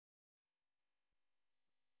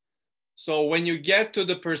So when you get to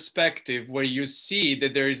the perspective where you see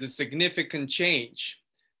that there is a significant change,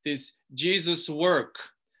 this Jesus work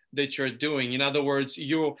that you're doing, in other words,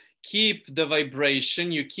 you keep the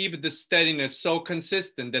vibration, you keep the steadiness so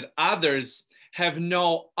consistent that others have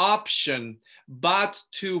no option but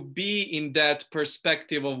to be in that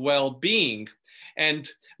perspective of well-being. And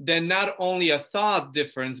then not only a thought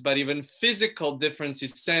difference, but even physical difference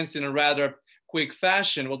is sensed in a rather quick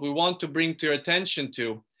fashion. What we want to bring to your attention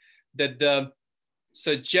to, that the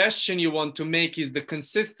suggestion you want to make is the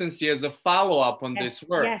consistency as a follow-up on this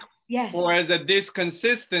work. Yes. Or that this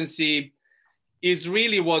consistency is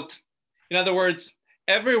really what, in other words,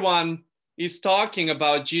 everyone is talking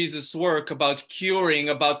about Jesus' work, about curing,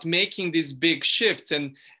 about making these big shifts.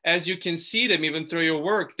 And as you can see them, even through your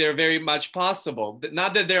work, they're very much possible.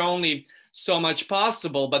 Not that they're only so much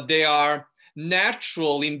possible, but they are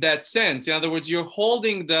natural in that sense. In other words, you're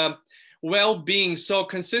holding the well-being so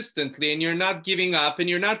consistently, and you're not giving up, and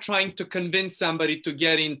you're not trying to convince somebody to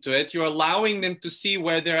get into it. You're allowing them to see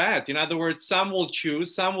where they're at. In other words, some will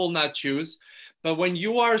choose, some will not choose. But when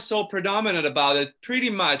you are so predominant about it,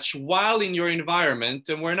 pretty much while in your environment,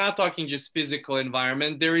 and we're not talking just physical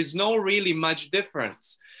environment, there is no really much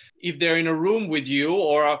difference. If they're in a room with you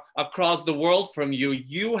or across the world from you,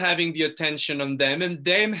 you having the attention on them and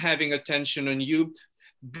them having attention on you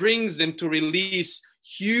brings them to release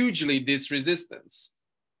hugely this resistance.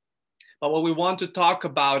 But what we want to talk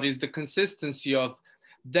about is the consistency of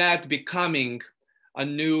that becoming a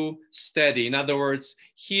new steady. In other words,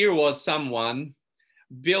 here was someone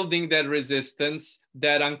building that resistance,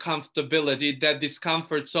 that uncomfortability, that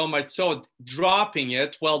discomfort, so much so dropping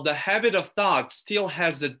it. Well, the habit of thought still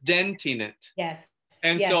has a dent in it. Yes.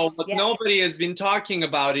 And so what nobody has been talking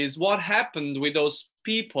about is what happened with those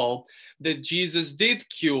people that Jesus did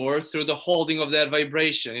cure through the holding of that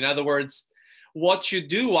vibration. In other words, what you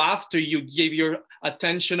do after you give your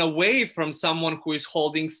attention away from someone who is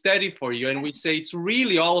holding steady for you. And we say it's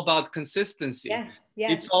really all about consistency. Yes.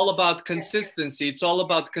 It's all about consistency. It's all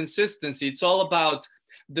about consistency. It's all about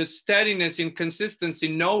the steadiness in consistency,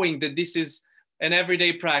 knowing that this is an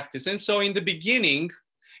everyday practice. And so in the beginning,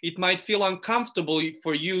 it might feel uncomfortable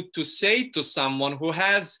for you to say to someone who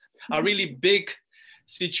has a really big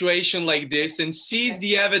situation like this and sees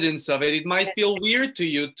the evidence of it. It might feel weird to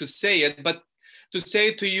you to say it, but to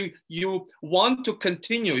say to you, you want to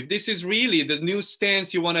continue. If this is really the new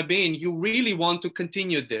stance you want to be in, you really want to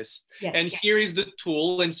continue this. And here is the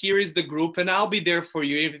tool, and here is the group, and I'll be there for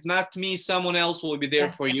you. If not me, someone else will be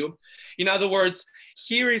there for you. In other words,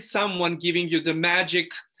 here is someone giving you the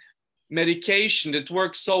magic medication that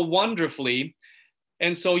works so wonderfully.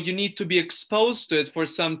 And so you need to be exposed to it for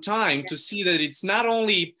some time to see that it's not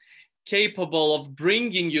only capable of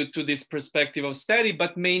bringing you to this perspective of steady,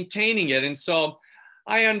 but maintaining it. And so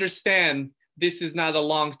I understand this is not a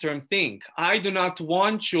long-term thing. I do not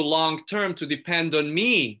want you long-term to depend on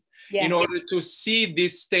me in order to see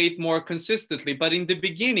this state more consistently. But in the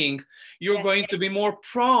beginning, you're going to be more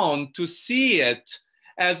prone to see it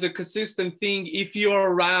as a consistent thing if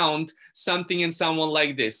you're around something and someone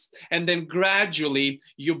like this. And then gradually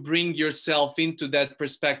you bring yourself into that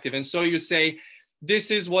perspective. And so you say,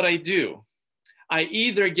 this is what I do. I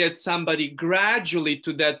either get somebody gradually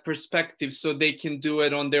to that perspective so they can do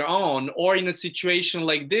it on their own, or in a situation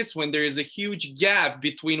like this, when there is a huge gap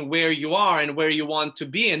between where you are and where you want to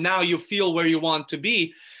be, and now you feel where you want to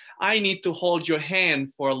be, I need to hold your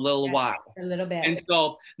hand for a little while. A little bit. And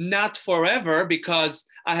so not forever, because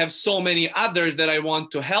I have so many others that I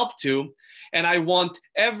want to help to. And I want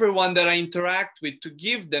everyone that I interact with to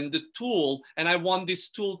give them the tool. And I want this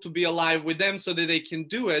tool to be alive with them so that they can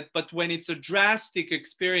do it. But when it's a drastic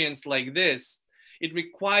experience like this, it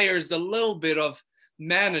requires a little bit of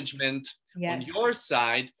management on your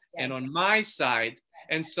side and on my side.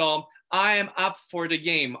 And so I am up for the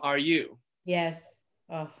game. Are you? Yes.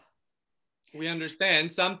 Oh. We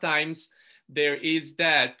understand sometimes there is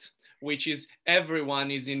that, which is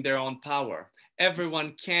everyone is in their own power.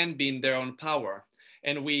 Everyone can be in their own power.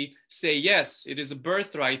 And we say, yes, it is a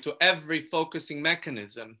birthright to every focusing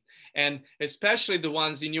mechanism, and especially the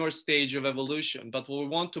ones in your stage of evolution. But what we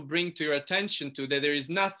want to bring to your attention to that there is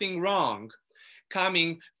nothing wrong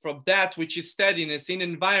coming from that which is steadiness in an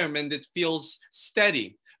environment that feels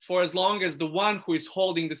steady. For as long as the one who is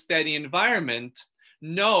holding the steady environment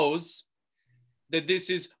knows that this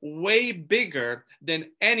is way bigger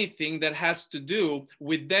than anything that has to do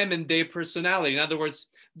with them and their personality. In other words,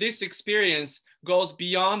 this experience goes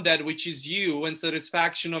beyond that which is you and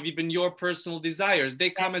satisfaction of even your personal desires. They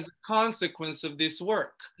come as a consequence of this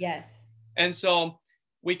work. Yes. And so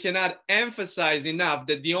we cannot emphasize enough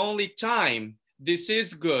that the only time this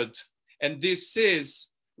is good And this is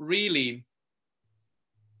really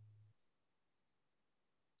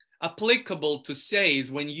applicable to say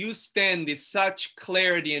is when you stand in such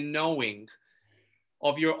clarity and knowing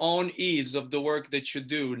of your own ease of the work that you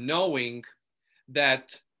do, knowing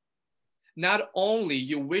that not only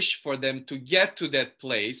you wish for them to get to that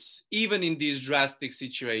place, even in these drastic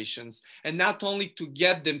situations, and not only to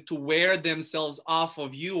get them to wear themselves off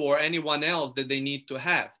of you or anyone else that they need to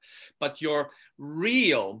have, but your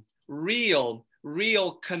real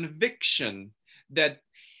conviction that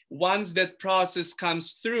once that process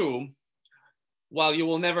comes through, while you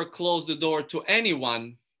will never close the door to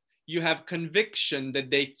anyone, you have conviction that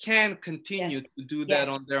they can continue to do that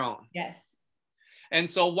on their own. Yes. And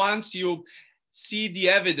so once you see the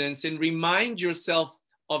evidence and remind yourself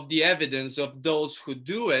of the evidence of those who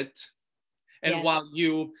do it, and while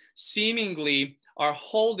you seemingly are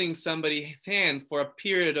holding somebody's hand for a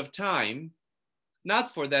period of time,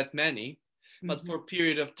 not for that many, but for a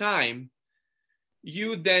period of time,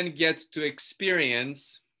 you then get to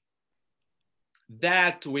experience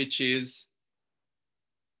that which is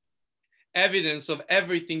evidence of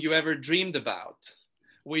everything you ever dreamed about,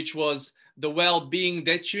 which was the well-being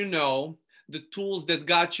that you know, the tools that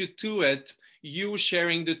got you to it, you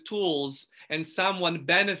sharing the tools and someone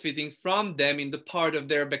benefiting from them in the part of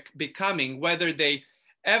their becoming, whether they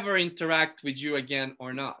ever interact with you again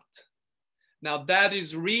or not. Now that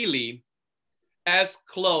is really as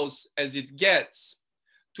close as it gets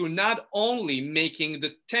to not only making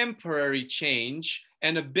the temporary change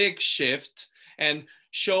and a big shift and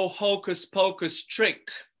show hocus pocus trick,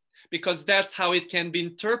 because that's how it can be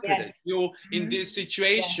interpreted. You, in this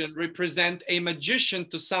situation, represent a magician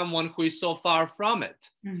to someone who is so far from it.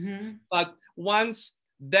 But once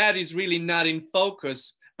that is really not in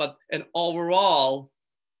focus, but an overall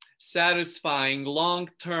satisfying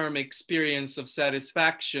long-term experience of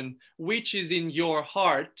satisfaction, which is in your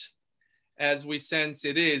heart, as we sense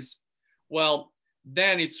it is, well,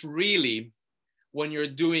 then it's really when you're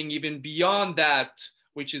doing even beyond that,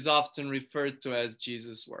 which is often referred to as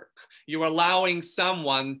Jesus' work. You're allowing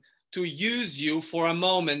someone to use you for a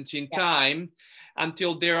moment in time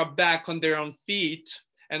until they're back on their own feet,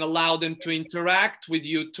 and allow them to interact with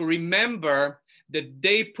you, to remember that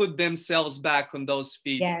they put themselves back on those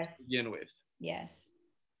feet to begin with.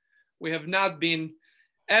 We have not been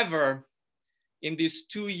ever in these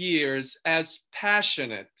 2 years as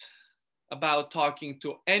passionate about talking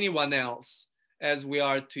to anyone else as we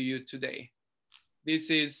are to you today. This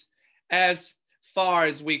is as far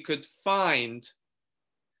as we could find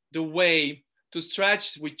the way to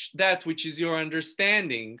stretch that which is your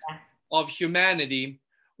understanding of humanity.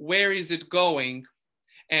 Where is it going,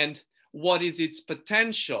 and what is its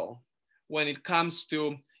potential when it comes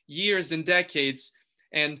to years and decades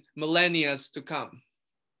and millennia to come?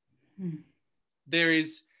 There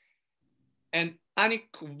is an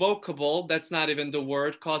unequivocal, that's not even the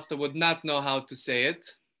word, Costa would not know how to say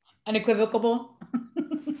it. Unequivocal?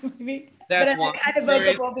 That's one. There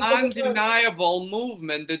is undeniable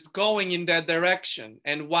movement that's going in that direction.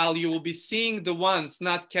 And while you will be seeing the ones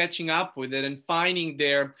not catching up with it and finding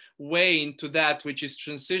their way into that which is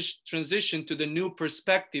transition to the new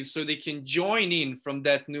perspective so they can join in from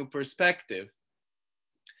that new perspective,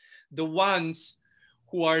 the ones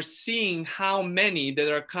who are seeing how many that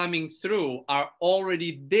are coming through are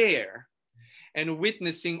already there and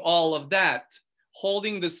witnessing all of that,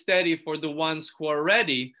 holding the steady for the ones who are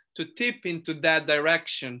ready to tip into that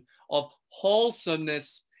direction of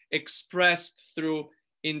wholesomeness expressed through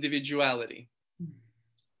individuality.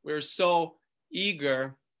 We're so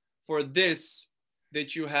eager for this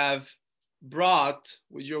that you have brought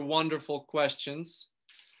with your wonderful questions,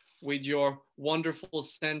 with your wonderful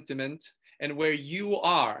sentiment, and where you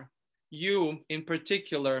are, you in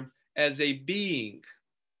particular as a being,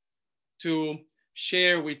 to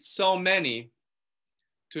share with so many,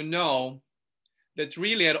 to know that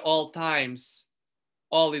really at all times,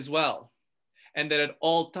 all is well. And that at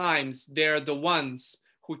all times, they're the ones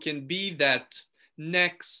who can be that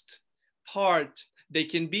next part. They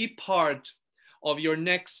can be part of your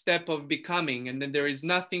next step of becoming. And then there is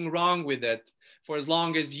nothing wrong with it, for as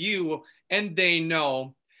long as you and they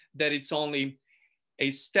know that it's only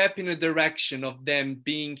a step in a direction of them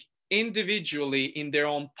being individually in their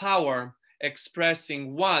own power,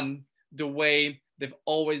 expressing one the way they've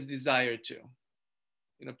always desired to.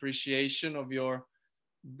 In appreciation of your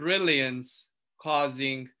brilliance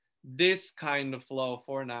causing this kind of flow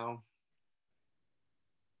for now.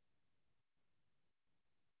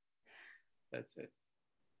 That's it.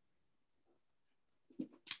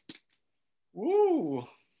 Woo!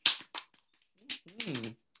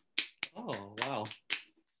 Oh, wow.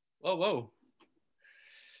 Whoa. Oh, whoa.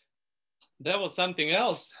 That was something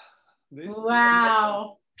else.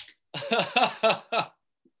 Wow. Are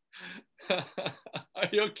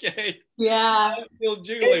you okay? Yeah. I'm still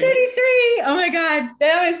jiggling. 233. Oh my God.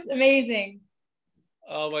 That was amazing.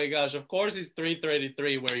 Oh my gosh. Of course it's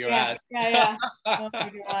 333 where you're Yeah. at. Yeah. Oh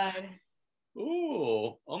my God.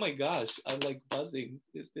 Ooh. Oh my gosh. I'm like buzzing.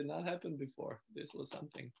 This did not happen before. This was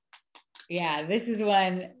something. Yeah. This is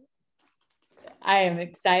one I am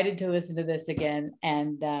excited to listen to this again.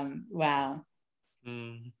 And wow.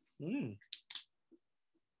 Mm. Mm.